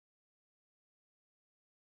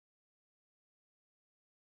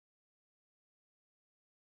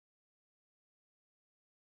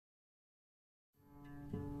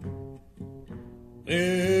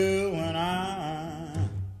Well, when I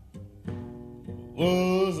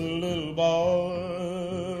was a little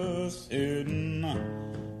boy sitting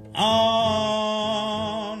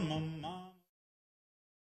on my mom.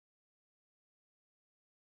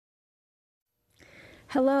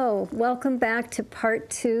 Hello, welcome back to part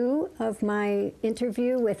 2 of my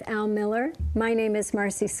interview with Al Miller. My name is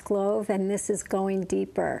Marcy Sklove, and this is Going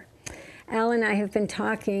Deeper. Al and I have been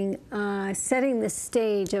talking, setting the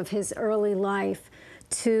stage of his early life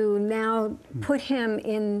to now put him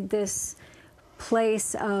in this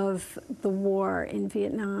place of the war in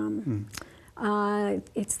Vietnam.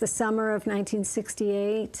 It's the summer of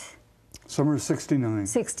 1968. Summer of 69.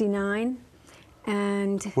 69.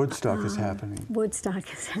 And Woodstock is happening.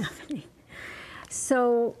 Woodstock is happening.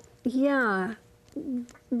 So, yeah,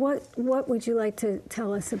 what would you like to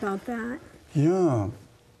tell us about that? Yeah,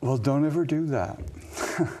 well, don't ever do that.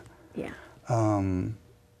 Yeah.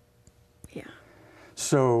 Yeah.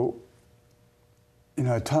 So, you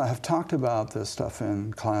know, I've talked about this stuff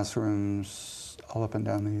in classrooms all up and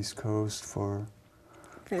down the East Coast for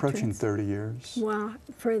approaching 30 years. Wow,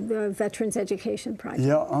 for the Veterans Education Project.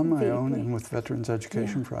 Yeah, on my own and with Veterans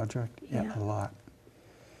Education Project, Yeah. a lot.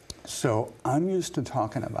 So I'm used to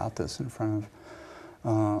talking about this in front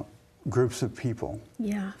of groups of people.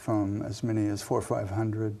 Yeah. From as many as 400 or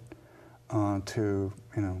 500 to,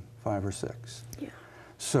 5 or 6. Yeah.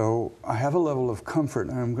 So I have a level of comfort,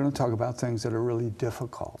 and I'm going to talk about things that are really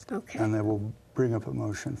difficult. Okay. And they will bring up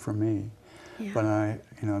emotion for me. Yeah. But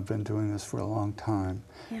I've been doing this for a long time.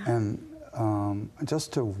 Yeah. And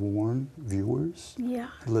just to warn viewers,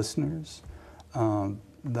 listeners,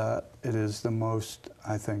 that it is the most,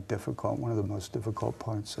 I think, difficult, one of the most difficult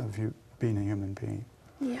parts of you being a human being.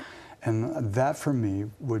 Yeah. And that for me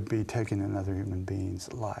would be taking another human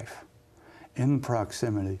being's life in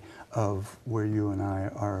proximity of where you and I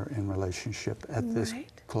are in relationship at this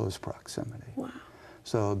close proximity. Wow.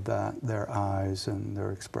 So that their eyes and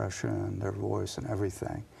their expression, their voice and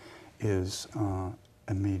everything is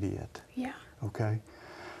immediate. Yeah. Okay?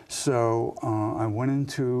 So I went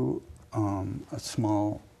into a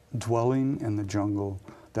small dwelling in the jungle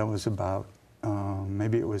that was about,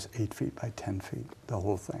 maybe it was 8 feet by 10 feet, the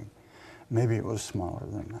whole thing. Maybe it was smaller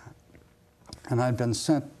than that. And I'd been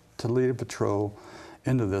sent to lead a patrol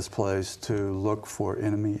into this place to look for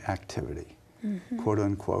enemy activity, quote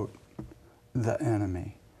unquote, the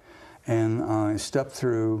enemy. And I stepped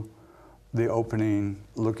through the opening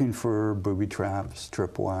looking for booby traps,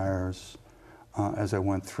 tripwires, as I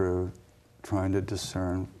went through, trying to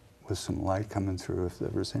discern with some light coming through if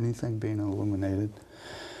there was anything being illuminated.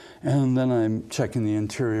 And then I'm checking the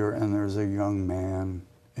interior, and there's a young man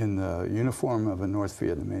in the uniform of a North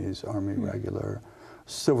Vietnamese Army regular,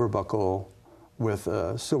 silver buckle with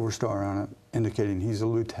a silver star on it, indicating he's a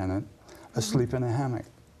lieutenant, asleep in a hammock.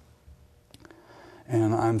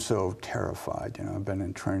 And I'm so terrified, I've been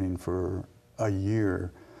in training for a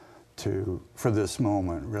year for this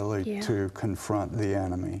moment, really, to confront the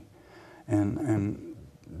enemy. And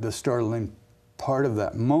the startling part of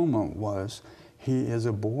that moment was he is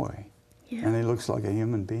a boy. Yeah. And he looks like a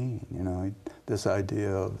human being, this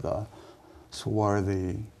idea of the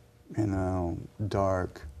swarthy,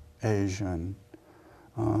 dark Asian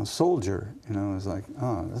soldier, is like,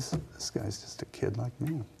 oh, this guy's just a kid like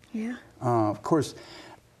me. Yeah. Of course,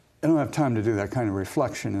 I don't have time to do that kind of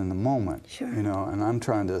reflection in the moment, and I'm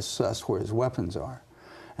trying to assess where his weapons are.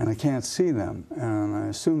 And I can't see them, and I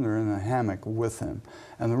assume they're in a hammock with him.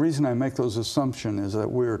 And the reason I make those assumptions is that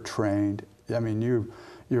we're trained. I mean,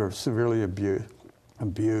 you're severely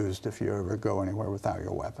abused if you ever go anywhere without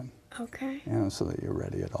your weapon. Okay. So that you're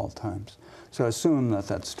ready at all times. So I assume that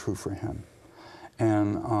that's true for him.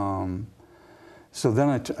 And so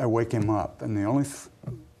then I wake him up, and the only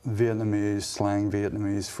Vietnamese, slang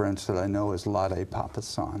Vietnamese French that I know is "La de Papa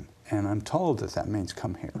San," and I'm told that means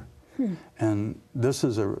 "come here." And this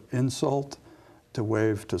is an insult to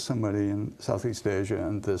wave to somebody in Southeast Asia,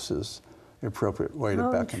 and this is the appropriate way to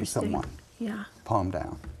beckon someone. Yeah. Palm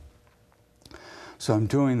down. So I'm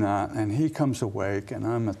doing that, and he comes awake, and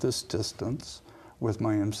I'm at this distance with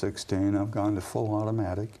my M16. I've gone to full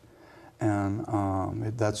automatic, and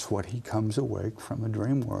that's what he comes awake from a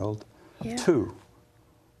dream world of 2.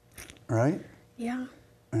 Right? Yeah.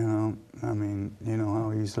 I mean, you know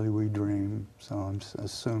how easily we dream, so I'm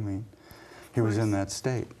assuming he was in that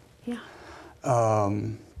state. Yeah.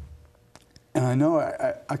 And I know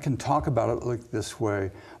I can talk about it like this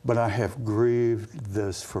way, but I have grieved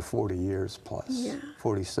this for 40 years plus,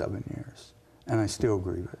 47 years, and I still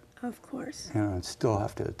grieve it. Of course. I still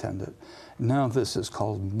have to attend it. Now this is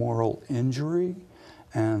called moral injury,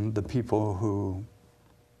 and the people who,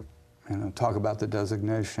 talk about the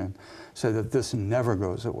designation, say that this never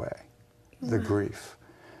goes away, the grief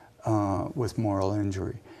with moral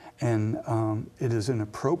injury. And it is an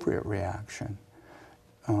appropriate reaction,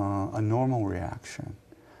 a normal reaction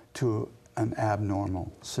to an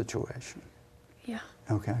abnormal situation. Yeah.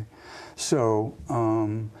 Okay? So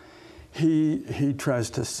he tries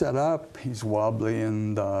to set up, he's wobbly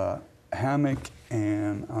in the hammock,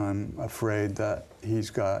 and I'm afraid that he's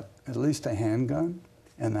got at least a handgun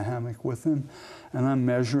in the hammock with him, and I'm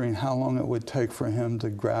measuring how long it would take for him to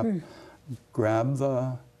grab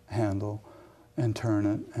the handle and turn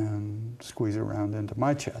it and squeeze around into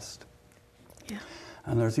my chest. Yeah.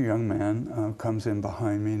 And there's a young man comes in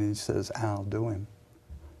behind me and he says, "Al, do him,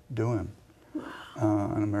 do him."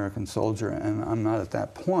 An American soldier, and I'm not at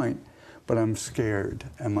that point, but I'm scared,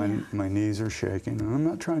 and my knees are shaking, and I'm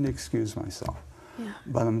not trying to excuse myself,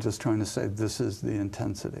 but I'm just trying to say this is the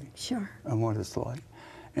intensity of what it's like.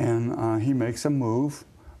 And he makes a move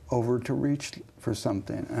over to reach for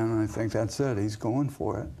something, and I think that's it. He's going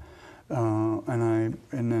for it, and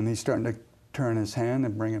then he's starting to turn his hand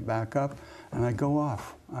and bring it back up, and I go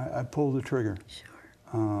off. I pull the trigger.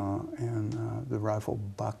 And the rifle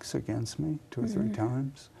bucks against me 2 or 3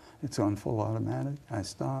 times. It's on full automatic. I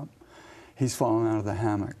stop. He's fallen out of the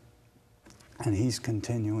hammock, and he's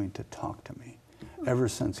continuing to talk to me ever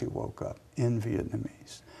since he woke up in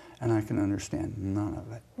Vietnamese, and I can understand none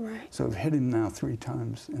of it. Right. So I've hit him now 3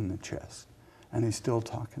 times in the chest, and he's still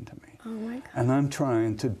talking to me. Oh my God. And I'm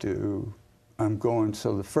trying to I'm going,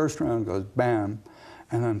 so the first round goes bam,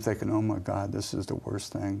 and I'm thinking, oh my God, this is the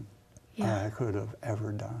worst thing I could have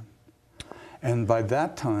ever done. And by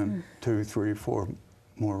that time, 2, 3, 4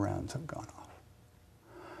 more rounds have gone off.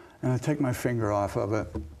 And I take my finger off of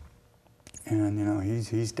it, and you know,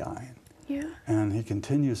 he's dying. Yeah. And he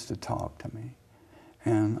continues to talk to me.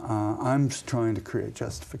 And I'm just trying to create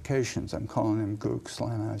justifications. I'm calling him Gook,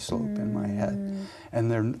 Slant Eye Slope in my head.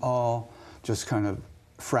 And they're all just kind of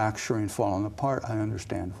fracturing, falling apart. I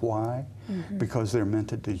understand why. Because they're meant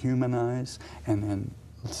to dehumanize, and then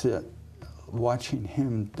that's it. Watching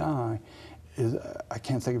him die is, I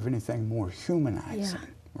can't think of anything more humanizing,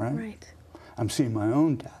 right? I'm seeing my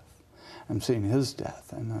own death. I'm seeing his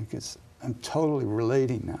death, and I'm totally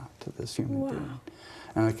relating now to this human being.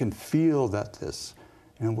 And I can feel that this,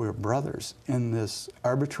 you know, we're brothers in this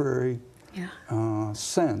arbitrary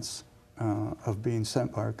sense of being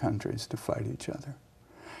sent by our countries to fight each other.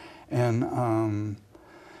 And,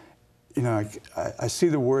 you know, I see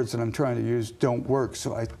the words that I'm trying to use don't work,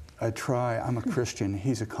 so I try. I'm a Christian,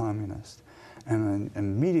 he's a communist. And then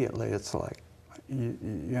immediately it's like,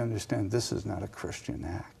 you understand, this is not a Christian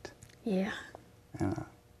act. Yeah.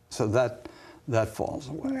 So that falls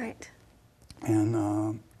away. Right.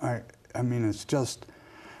 And I mean, it's just,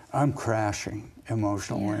 I'm crashing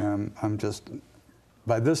emotionally. I'm just,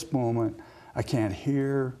 by this moment, I can't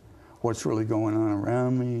hear what's really going on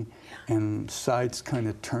around me, and sight's kind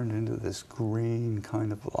of turned into this green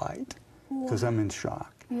kind of light, because I'm in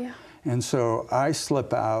shock. Yeah. And so I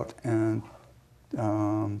slip out, and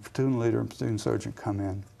platoon leader and platoon sergeant come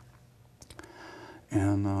in,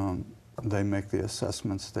 and they make the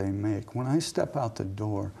assessments they make. When I step out the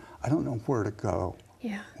door, I don't know where to go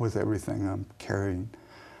with everything I'm carrying.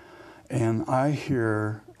 And I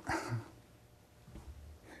hear,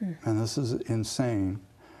 and this is insane,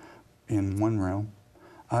 in one realm,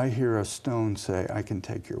 I hear a stone say, "I can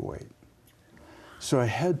take your weight." So I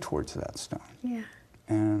head towards that stone. Yeah.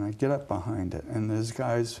 And I get up behind it, and this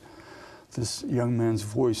young man's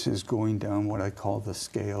voice is going down what I call the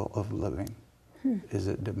scale of living. As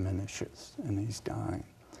it diminishes, and he's dying.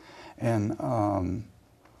 And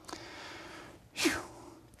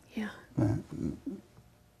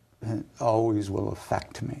it always will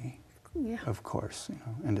affect me, of course, you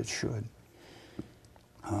know, and it should.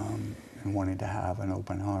 And wanting to have an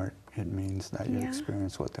open heart, it means that you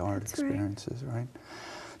experience what the heart experiences, right?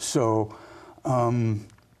 So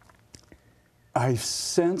I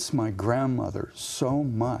sense my grandmother so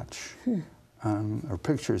much. Her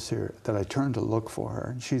picture's here, that I turned to look for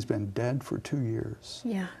her, and she's been dead for 2 years.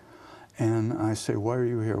 Yeah. And I say, "Why are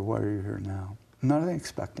you here? Why are you here now?" Not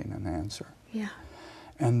expecting an answer. Yeah.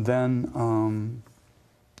 And then,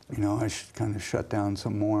 you know, I kind of shut down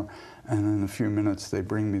some more, and in a few minutes they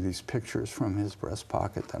bring me these pictures from his breast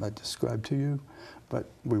pocket that I described to you, but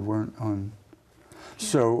we weren't on.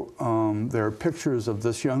 So there are pictures of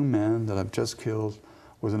this young man that I've just killed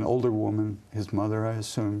with an older woman, his mother, I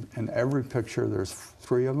assume. In every picture, there's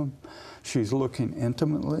 3 of them. She's looking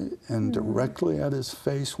intimately and directly at his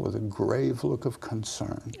face with a grave look of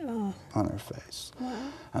concern on her face. Wow.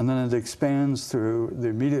 And then it expands through the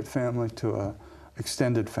immediate family to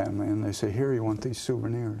extended family, and they say, here, you want these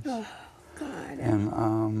souvenirs? Oh, God.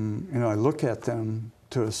 And, you know, I look at them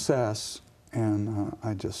to assess, and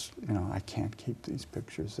I just, you know, I can't keep these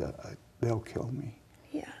pictures. They'll kill me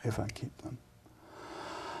if I keep them.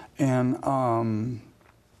 And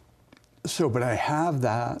so, but I have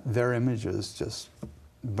their images just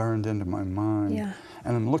burned into my mind. Yeah.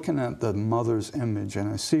 And I'm looking at the mother's image,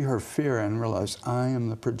 and I see her fear and realize I am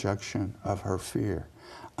the projection of her fear.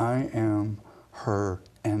 I am her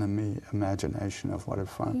enemy imagination of what her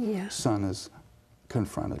son is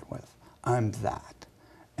confronted with. I'm that.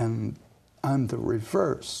 And I'm the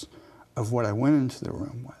reverse of what I went into the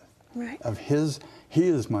room with. Right. Of he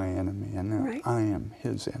is my enemy, and now Right. I am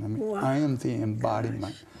his enemy. Wow. I am the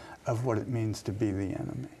embodiment of what it means to be the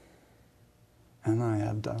enemy. And I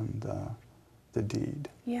have done the deed.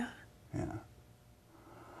 Yeah. Yeah.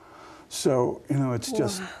 So, you know, it's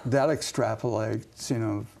just, that extrapolates, you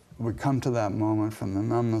know, we come to that moment from the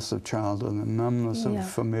numbness of childhood, the numbness of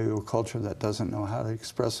familial culture that doesn't know how to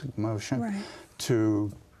express emotion,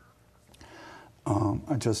 to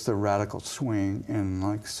just the radical swing in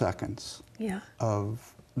like seconds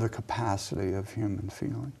of the capacity of human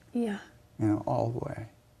feeling. Yeah. You know, all the way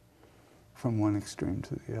from one extreme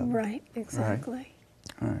to the other. Right, exactly.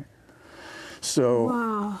 Right.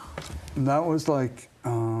 So that was like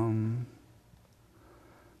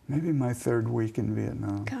maybe my third week in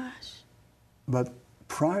Vietnam. Gosh. But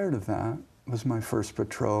prior to that was my first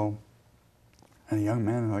patrol, and a young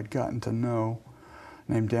man who I'd gotten to know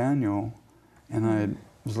named Daniel, and I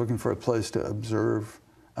was looking for a place to observe.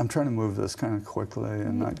 I'm trying to move this kind of quickly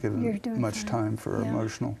and not give much time for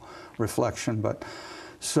emotional reflection, but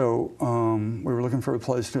so we were looking for a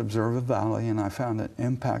place to observe a valley, and I found an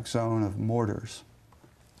impact zone of mortars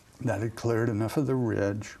that had cleared enough of the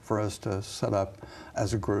ridge for us to set up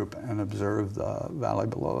as a group and observe the valley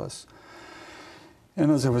below us.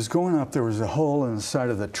 And as I was going up, there was a hole in the side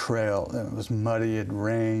of the trail, and it was muddy, it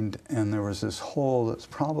rained, and there was this hole that's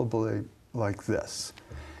probably like this.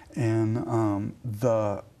 And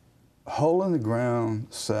the hole in the ground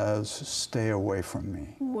says, "Stay away from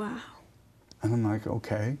me." Wow. And I'm like,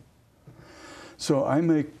 okay. So I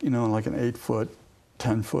make, you know, like an 8-foot,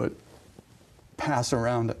 10-foot pass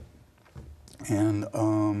around it. And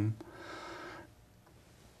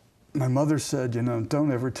my mother said, you know,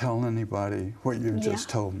 don't ever tell anybody what you've just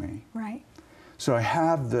told me. Right. So I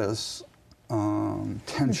have this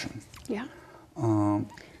tension. Yeah.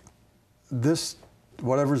 This,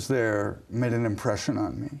 whatever's there, made an impression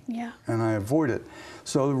on me. Yeah. And I avoid it.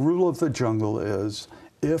 So the rule of the jungle is,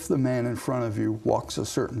 if the man in front of you walks a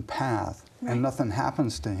certain path and nothing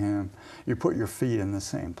happens to him, you put your feet in the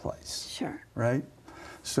same place. Sure. Right?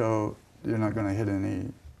 So you're not going to hit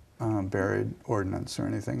any buried ordnance or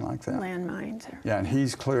anything like that. Landmines. Or Yeah, and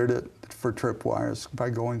he's cleared it for tripwires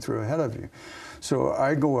by going through ahead of you. So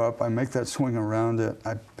I go up, I make that swing around it,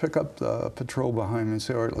 I pick up the patrol behind me and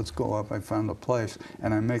say, all right, let's go up, I found a place,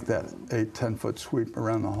 and I make that 8-10-foot sweep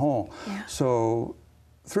around the hole. Yeah. So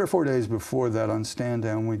 3 or 4 days before that, on stand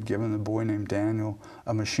down, we'd given a boy named Daniel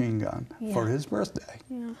a machine gun for his birthday,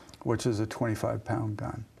 which is a 25-pound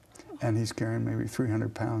gun. And he's carrying maybe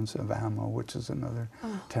 300 pounds of ammo, which is another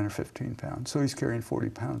 10 or 15 pounds. So he's carrying 40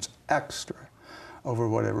 pounds extra over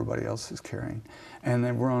what everybody else is carrying. And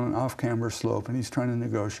then we're on an off-camber slope, and he's trying to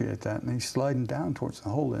negotiate that, and he's sliding down towards the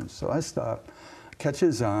hole in. So I stop, catch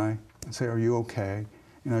his eye, and say, are you okay?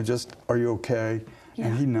 You know, just, are you okay? Yeah.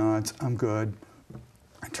 And he nods, I'm good.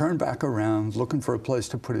 I turn back around, looking for a place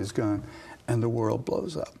to put his gun, and the world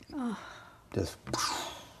blows up. Just,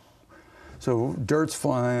 so dirt's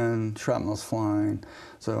flying, shrapnel's flying.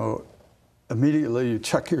 So immediately you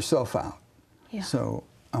check yourself out. Yeah. So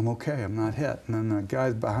I'm okay, I'm not hit. And then the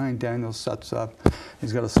guy behind Daniel sets up,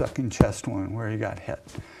 he's got a sucking chest wound where he got hit.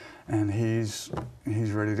 And he's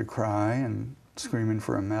ready to cry and screaming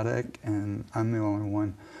for a medic, and I'm the only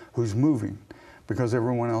one who's moving, because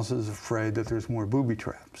everyone else is afraid that there's more booby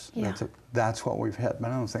traps. Yeah. That's what we've hit, but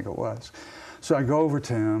I don't think it was. So I go over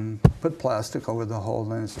to him, put plastic over the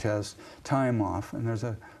hole in his chest, tie him off, and there's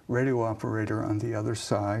a radio operator on the other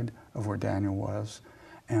side of where Daniel was.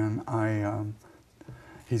 And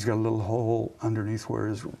he's got a little hole underneath where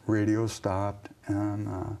his radio stopped,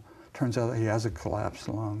 and turns out that he has a collapsed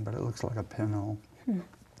lung, but it looks like a pinhole.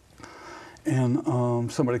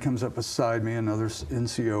 And somebody comes up beside me, another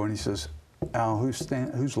NCO, and he says, Al,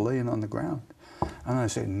 who's laying on the ground? And I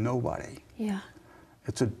say, nobody. Yeah.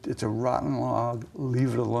 It's a rotten log,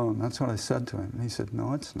 leave it alone. That's what I said to him. And he said,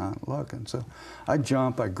 no, it's not, look. And so I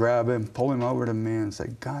jump, I grab him, pull him over to me and say,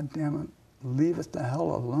 God damn it, leave it the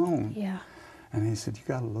hell alone. Yeah. And he said, you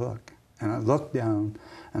gotta look. And I looked down,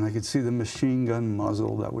 and I could see the machine gun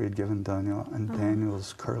muzzle that we had given Daniel, and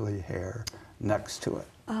Daniel's curly hair next to it.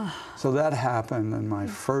 So that happened in my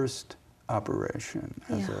first operation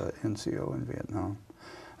as a NCO in Vietnam.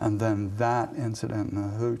 And then that incident in the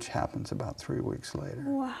hooch happens about 3 weeks later.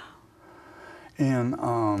 Wow.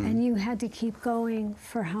 And you had to keep going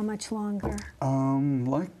for how much longer?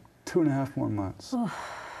 like 2.5 more months.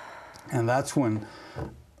 And that's when,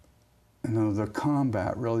 the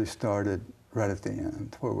combat really started right at the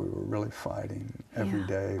end, where we were really fighting every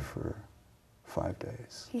day for 5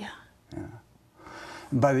 days. Yeah. Yeah.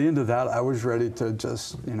 And by the end of that, I was ready to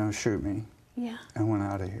just, shoot me. Yeah. And went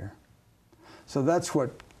out of here. So that's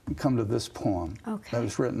what come to this poem. Okay. That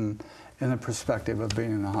was written in the perspective of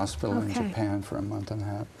being in the hospital in Japan for a month and a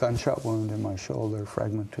half. Gunshot wound in my shoulder,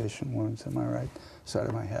 fragmentation wounds in my right side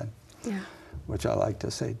of my head. Yeah. Which I like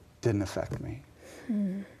to say didn't affect me.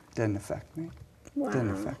 Didn't affect me. Wow.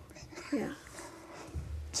 Didn't affect me. Yeah.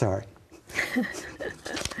 Sorry.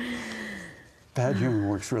 Bad humor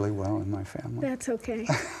works really well in my family. That's okay.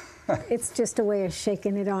 It's just a way of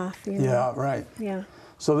shaking it off, Yeah, right. Yeah.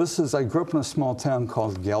 So I grew up in a small town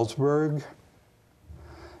called Galesburg.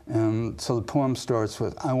 And so the poem starts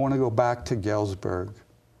with, I want to go back to Galesburg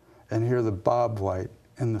and hear the bobwhite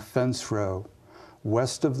in the fence row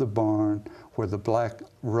west of the barn where the black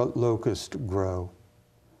locusts grow.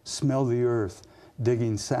 Smell the earth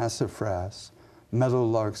digging sassafras,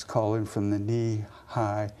 meadowlarks calling from the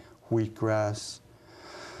knee-high wheatgrass,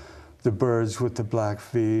 the birds with the black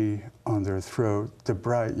V on their throat, the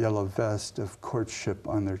bright yellow vest of courtship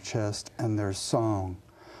on their chest, and their song,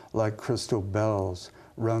 like crystal bells,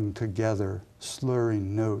 rung together,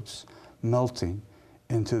 slurring notes, melting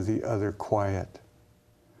into the other quiet.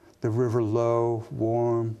 The river low,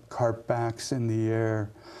 warm, carpbacks in the air,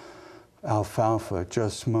 alfalfa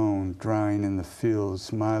just mown, drying in the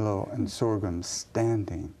fields, milo and sorghum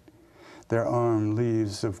standing, their armed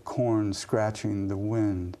leaves of corn scratching the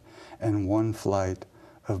wind, and one flight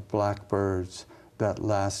of blackbirds that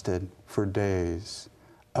lasted for days,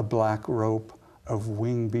 a black rope of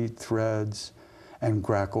wing-beat threads and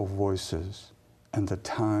grackle voices, and the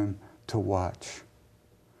time to watch.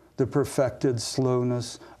 The perfected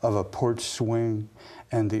slowness of a porch swing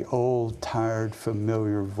and the old, tired,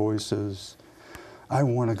 familiar voices. I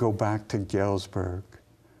want to go back to Galesburg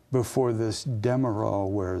before this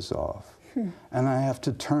Demerol wears off. And I have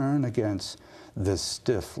to turn against this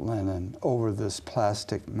stiff linen over this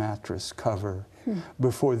plastic mattress cover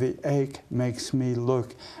before the ache makes me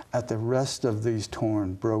look at the rest of these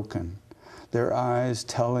torn, broken, their eyes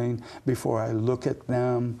telling before I look at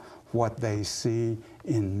them what they see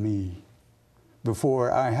in me,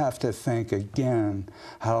 before I have to think again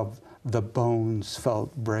how the bones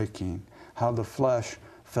felt breaking, how the flesh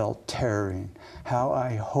felt tearing, how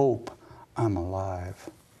I hope I'm alive.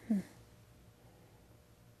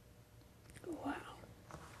 Wow.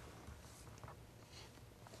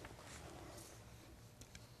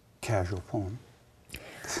 Casual poem.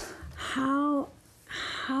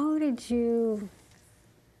 How did you,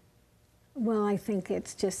 well, I think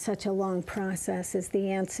it's just such a long process is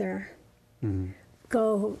the answer.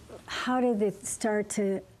 Go, how did it start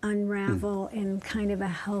to unravel in kind of a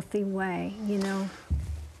healthy way,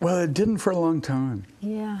 Well, it didn't for a long time.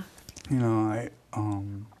 Yeah. I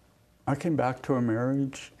came back to a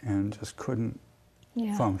marriage and just couldn't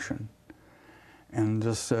function. And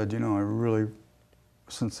just said, I really,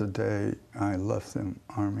 since the day I left the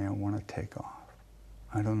Army, I want to take off.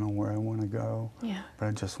 I don't know where I want to go, but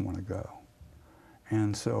I just want to go.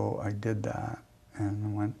 And so I did that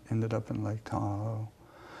and ended up in Lake Tahoe.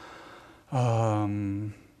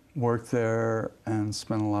 Worked there and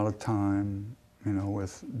spent a lot of time,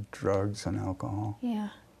 with drugs and alcohol. Yeah.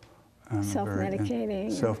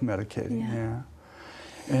 Self-medicating. Self-medicating, yeah.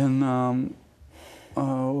 And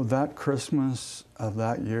that Christmas of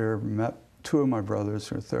that year, met two of my brothers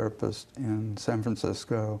who are therapists in San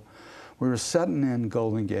Francisco. We were sitting in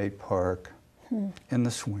Golden Gate Park in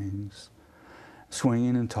the swings,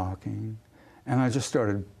 swinging and talking, and I just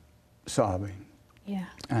started sobbing. Yeah.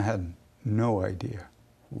 I had no idea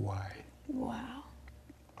why. Wow.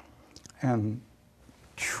 And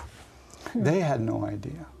they had no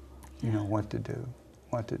idea, what to do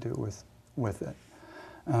with it.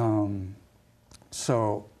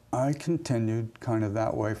 So I continued kind of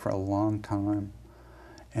that way for a long time,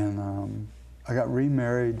 and I got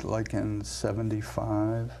remarried like in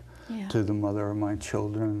 '75 to the mother of my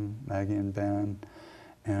children, Maggie and Ben,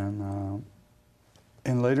 and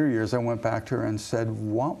in later years I went back to her and said,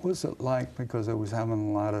 what was it like, because I was having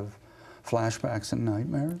a lot of flashbacks and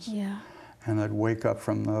nightmares. Yeah. And I'd wake up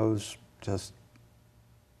from those just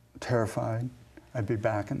terrified. I'd be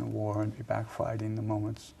back in the war. I'd be back fighting the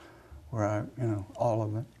moments where I, all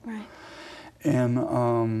of it. Right.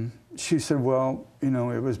 And she said, well,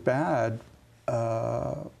 it was bad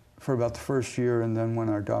for about the first year, and then when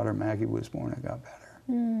our daughter Maggie was born, it got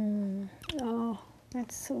better. Oh,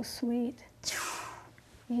 that's so sweet.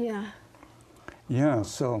 Yeah. Yeah,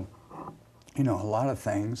 so, a lot of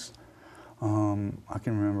things. I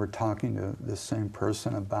can remember talking to this same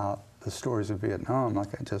person about the stories of Vietnam,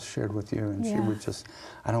 like I just shared with you, and she would just,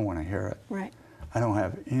 I don't want to hear it. Right. I don't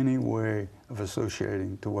have any way of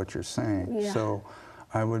associating to what you're saying, Yeah. so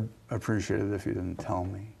I would appreciate it if you didn't tell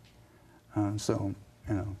me. So,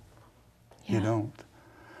 you don't.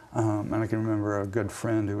 And I can remember a good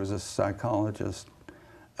friend who was a psychologist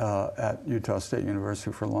at Utah State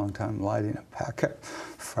University for a long time, lighting a pack of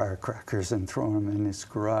firecrackers and throwing them in his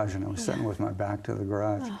garage, and I was sitting with my back to the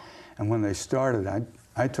garage. Oh. And when they started,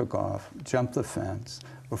 I took off, jumped the fence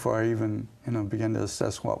before I even, began to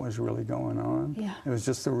assess what was really going on. Yeah. It was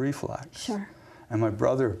just a reflex. Sure. And my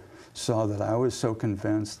brother saw that I was so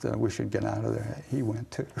convinced that we should get out of there. He went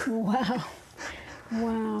too. Wow.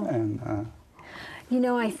 Wow. And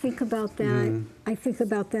I think about that. I think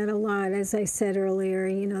about that a lot. As I said earlier,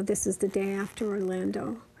 this is the day after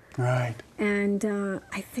Orlando. right. And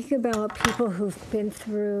I think about people who've been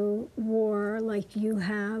through war like you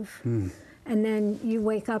have. And then you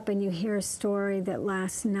wake up and you hear a story that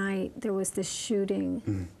last night there was this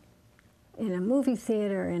shooting in a movie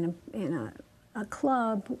theater, in a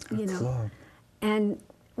club, Club. and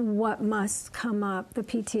what must come up, the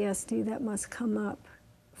PTSD that must come up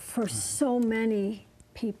for so many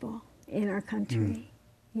people in our country,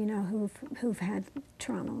 who've had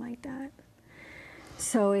trauma like that.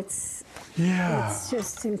 So it's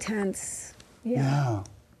just intense. Yeah.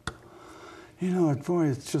 Boy,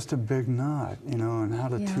 it's just a big knot, and how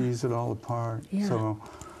to tease it all apart. Yeah.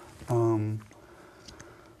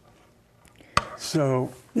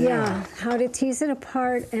 So, how to tease it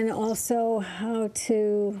apart, and also how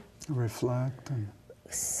to reflect and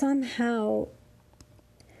somehow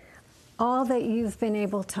all that you've been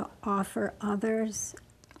able to offer others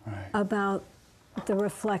about the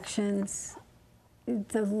reflections,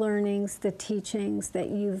 the learnings, the teachings that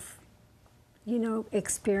you've,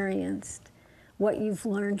 experienced, what you've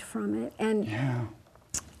learned from it. And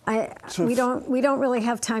we don't really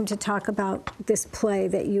have time to talk about this play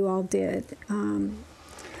that you all did.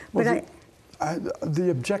 the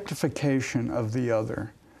objectification of the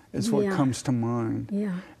other is what comes to mind.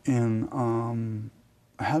 Yeah. And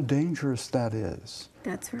how dangerous that is.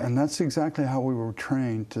 That's right. And that's exactly how we were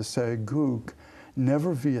trained to say Gook,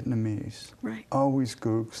 never Vietnamese. Right. Always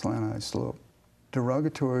Gook, slant eye slope.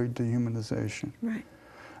 Derogatory dehumanization. Right.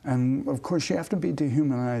 And of course, you have to be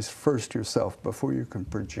dehumanized first yourself before you can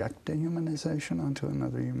project dehumanization onto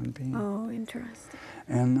another human being. Oh, interesting.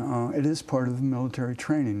 And it is part of the military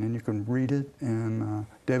training, and you can read it in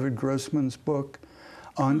David Grossman's book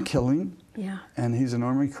on killing. Yeah. And he's an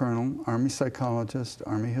Army colonel, Army psychologist,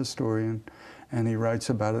 Army historian, and he writes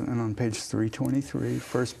about it. And on page 323,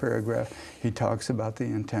 first paragraph, he talks about the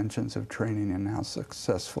intentions of training and how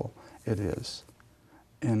successful it is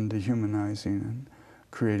in dehumanizing and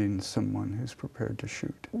creating someone who's prepared to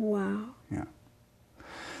shoot. Wow. Yeah.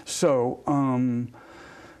 So,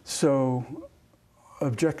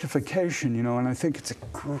 objectification, and I think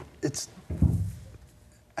it's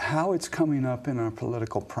how it's coming up in our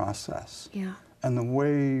political process. Yeah. And the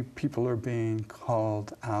way people are being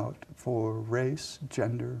called out for race,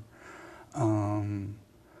 gender,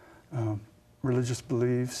 religious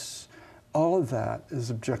beliefs, all of that is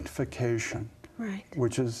objectification. Right.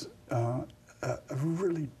 Which is a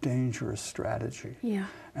really dangerous strategy. Yeah.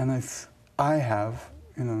 And I have,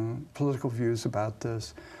 political views about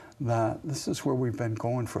this, that this is where we've been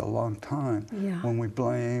going for a long time. Yeah. When we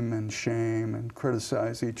blame and shame and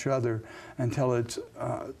criticize each other until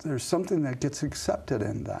there's something that gets accepted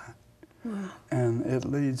in that. Wow. And it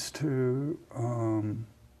leads to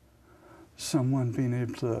someone being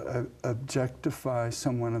able to objectify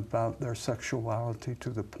someone about their sexuality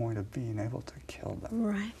to the point of being able to kill them.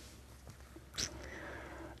 Right.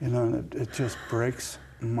 And it just breaks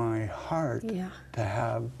my heart to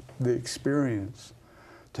have the experience,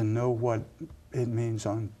 to know what it means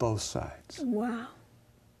on both sides. Wow.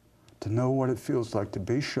 To know what it feels like to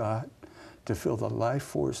be shot, to feel the life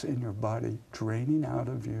force in your body draining out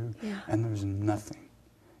of you, and there's nothing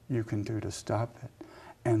you can do to stop it.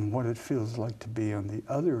 And what it feels like to be on the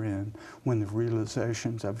other end when the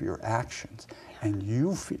realizations of your actions, and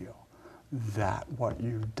you feel that what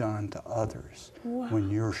you've done to others when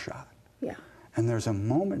you're shot. Yeah. And there's a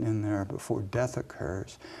moment in there before death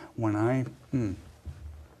occurs when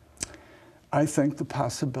I think the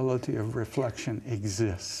possibility of reflection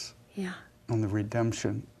exists. Yeah. And the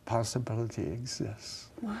redemption possibility exists.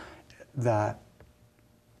 Wow. That,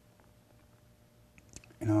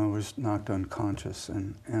 you know, I was knocked unconscious,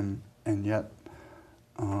 and yet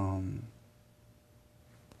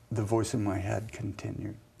the voice in my head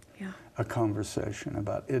continued. Yeah. A conversation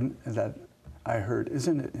about it that I heard,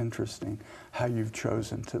 isn't it interesting how you've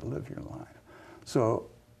chosen to live your life? So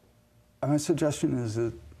my suggestion is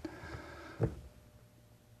that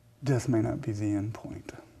death may not be the end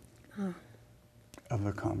point of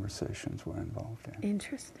the conversations we're involved in.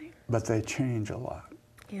 Interesting. But they change a lot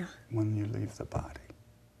Yeah. when you leave the body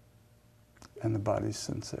and the body's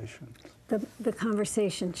sensations. The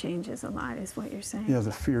conversation changes a lot, is what you're saying. Yeah,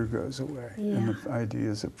 the fear goes away. Yeah. And the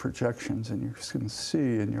ideas of projections, and you're just going to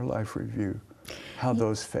see in your life review how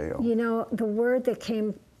those fail. You know, the word that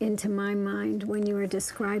came into my mind when you were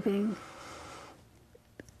describing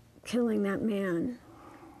killing that man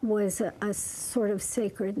was a sort of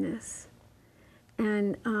sacredness.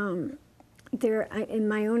 And in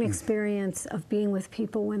my own experience of being with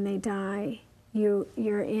people when they die, you're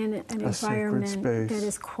in an environment that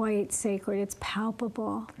is quite sacred. It's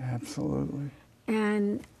palpable. Absolutely.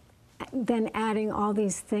 And then adding all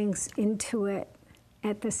these things into it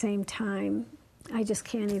at the same time, I just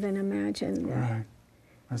can't even imagine the Right.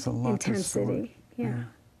 There's a lot intensity. Yeah.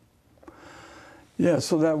 Yeah,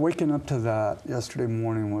 so that waking up to that yesterday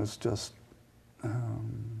morning was just,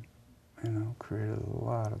 you know, created a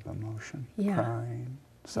lot of emotion. Yeah. Crying,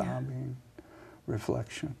 sobbing,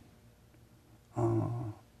 reflection.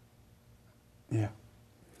 Yeah.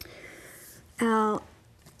 Al,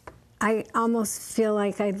 I almost feel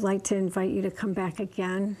like I'd like to invite you to come back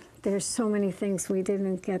again. There's so many things we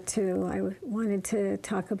didn't get to. I wanted to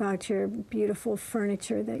talk about your beautiful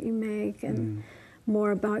furniture that you make and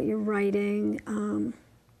more about your writing.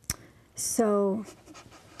 So,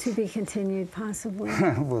 to be continued, possibly.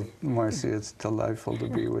 Well, Marcy, it's delightful to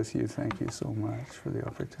be with you. Thank you so much for the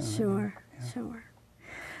opportunity. Sure, Yeah. sure.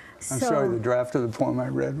 I'm sorry, the draft of the poem I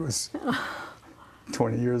read was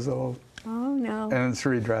 20 years old. Oh, no. And it's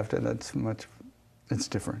redrafted. It's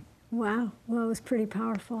different. Wow. Well, it was pretty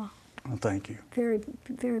powerful. Well, thank you. Very,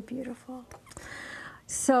 very beautiful.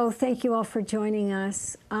 So thank you all for joining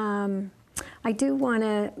us. I do want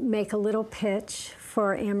to make a little pitch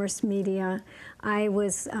for Amherst Media. I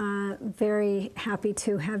was very happy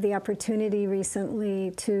to have the opportunity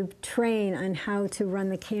recently to train on how to run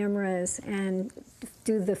the cameras and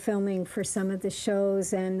do the filming for some of the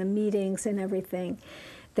shows and the meetings and everything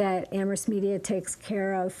that Amherst Media takes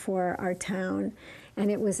care of for our town. And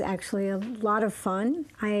it was actually a lot of fun.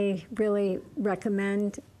 I really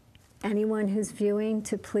recommend anyone who's viewing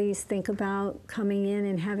to please think about coming in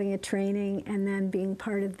and having a training and then being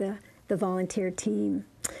part of the volunteer team.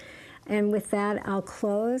 And with that, I'll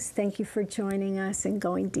close. Thank you for joining us and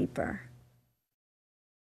going deeper.